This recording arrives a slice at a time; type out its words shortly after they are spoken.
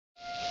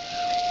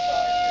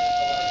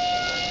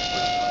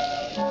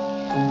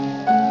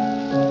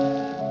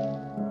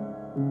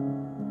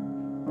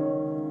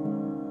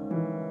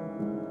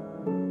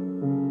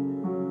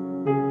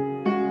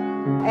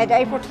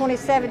April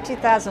 27,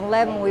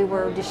 2011, we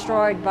were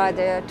destroyed by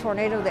the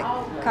tornado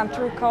that come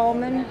through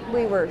Cullman.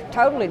 We were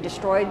totally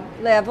destroyed,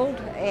 leveled,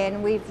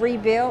 and we've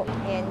rebuilt,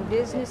 and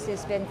business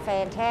has been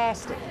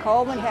fantastic.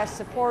 Cullman has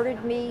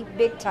supported me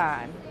big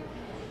time,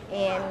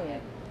 and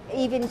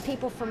even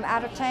people from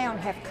out of town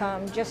have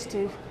come just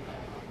to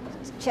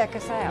check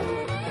us out.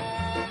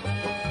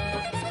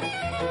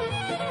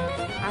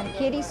 I'm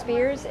Kitty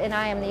Spears, and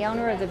I am the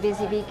owner of the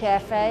Busy Bee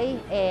Cafe,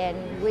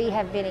 and we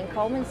have been in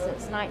Cullman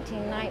since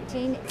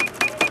 1919.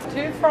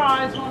 2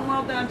 fries, 1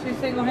 well done, 2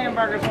 single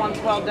hamburgers, 1's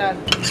well done.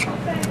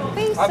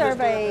 We serve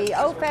a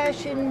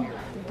old-fashioned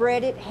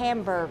breaded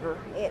hamburger.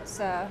 It's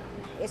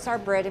our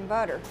bread and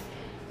butter.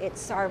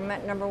 It's our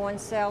 #1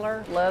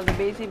 seller. Love the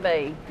Busy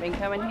Bee. Been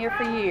coming here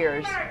for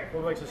years.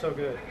 What makes it so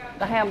good?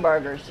 The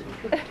hamburgers.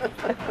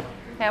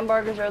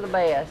 Hamburgers are the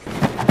best.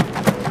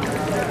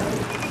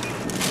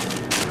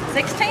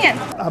 $6.10.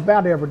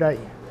 About every day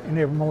and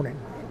every morning.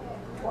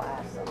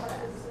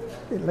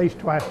 At least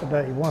twice a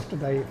day, once a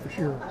day for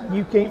sure.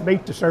 You can't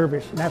beat the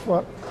service, and that's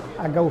what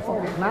I go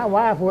for. My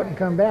wife wouldn't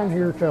come down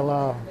here till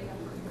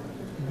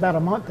about a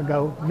month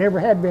ago. Never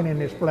had been in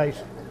this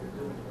place.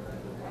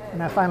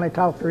 And I finally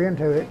talked her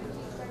into it.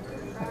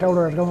 I told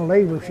her I was going to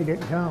leave her if she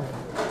didn't come.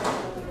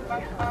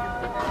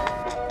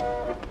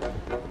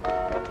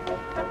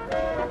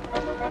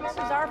 This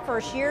is our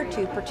first year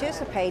to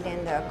participate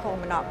in the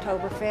Cullman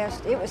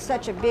Oktoberfest. It was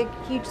such a big,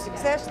 huge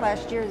success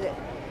last year that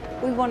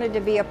we wanted to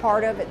be a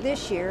part of it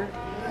this year.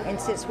 And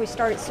since we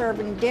started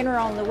serving dinner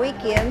on the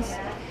weekends,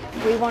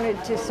 we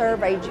wanted to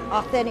serve an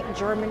authentic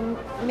German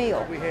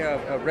meal. We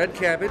have a red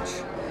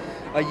cabbage,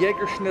 a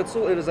Jaeger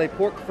Schnitzel. It is a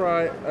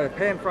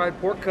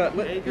pan-fried pork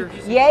cutlet.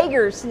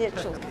 Jaeger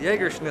Schnitzel.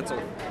 Jaeger Schnitzel.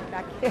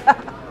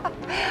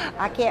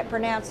 I can't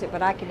pronounce it,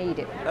 but I can eat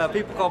it.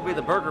 People call me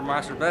the Burger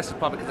Meister. That's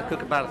probably because I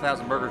cook about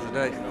 1,000 burgers a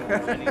day.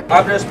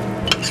 I'm just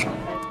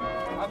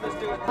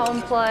doing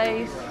Home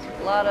place.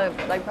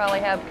 They probably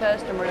have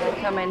customers that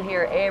come in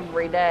here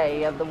every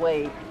day of the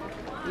week.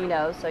 You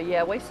know, so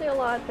yeah, we see a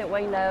lot that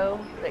we know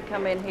that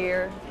come in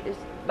here. It's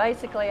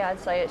basically, I'd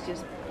say it's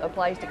just a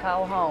place to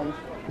call home.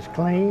 It's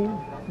clean,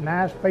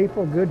 nice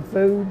people, good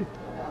food.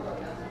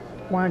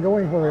 Why go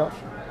anywhere else?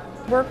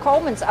 We're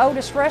Cullman's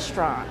oldest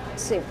restaurant.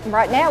 See,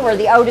 right now we're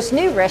the oldest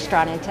new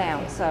restaurant in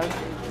town, so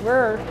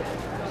we're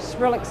just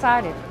real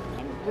excited.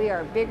 We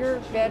are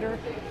bigger, better,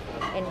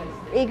 and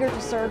eager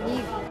to serve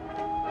you.